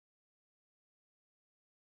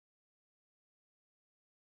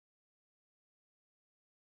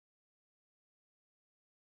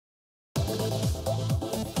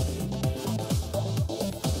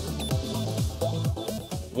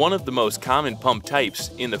One of the most common pump types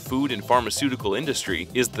in the food and pharmaceutical industry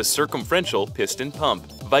is the circumferential piston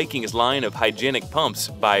pump. Viking's line of hygienic pumps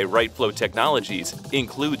by Right Flow Technologies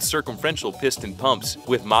includes circumferential piston pumps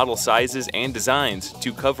with model sizes and designs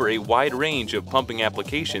to cover a wide range of pumping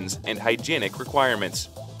applications and hygienic requirements.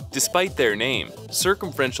 Despite their name,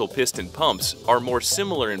 circumferential piston pumps are more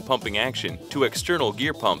similar in pumping action to external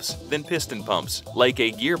gear pumps than piston pumps. Like a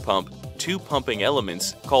gear pump, two pumping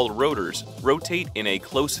elements, called rotors, rotate in a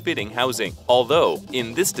close-fitting housing. Although,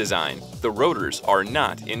 in this design, the rotors are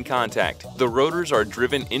not in contact. The rotors are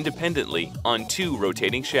driven independently on two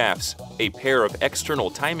rotating shafts. A pair of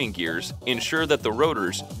external timing gears ensure that the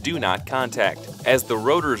rotors do not contact. As the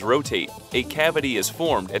rotors rotate, a cavity is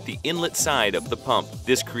formed at the inlet side of the pump.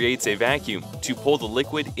 This creates a vacuum to pull the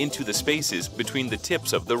liquid into the spaces between the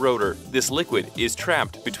tips of the rotor. This liquid is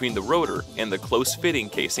trapped between the rotor and the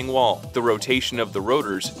close-fitting casing wall. The rotation of the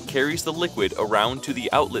rotors carries the liquid around to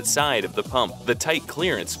the outlet side of the pump. The tight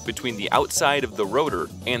clearance between the outside of the rotor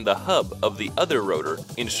and the hub of the other rotor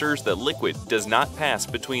ensures that liquid does not pass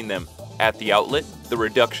between them. At the outlet, the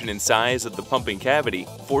reduction in size of the pumping cavity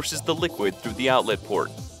forces the liquid through the outlet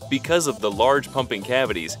port. Because of the large pumping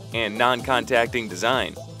cavities and non-contacting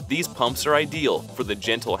design, these pumps are ideal for the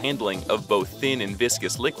gentle handling of both thin and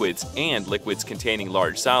viscous liquids and liquids containing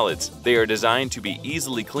large solids. They are designed to be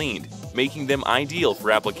easily cleaned, making them ideal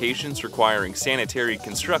for applications requiring sanitary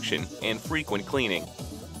construction and frequent cleaning.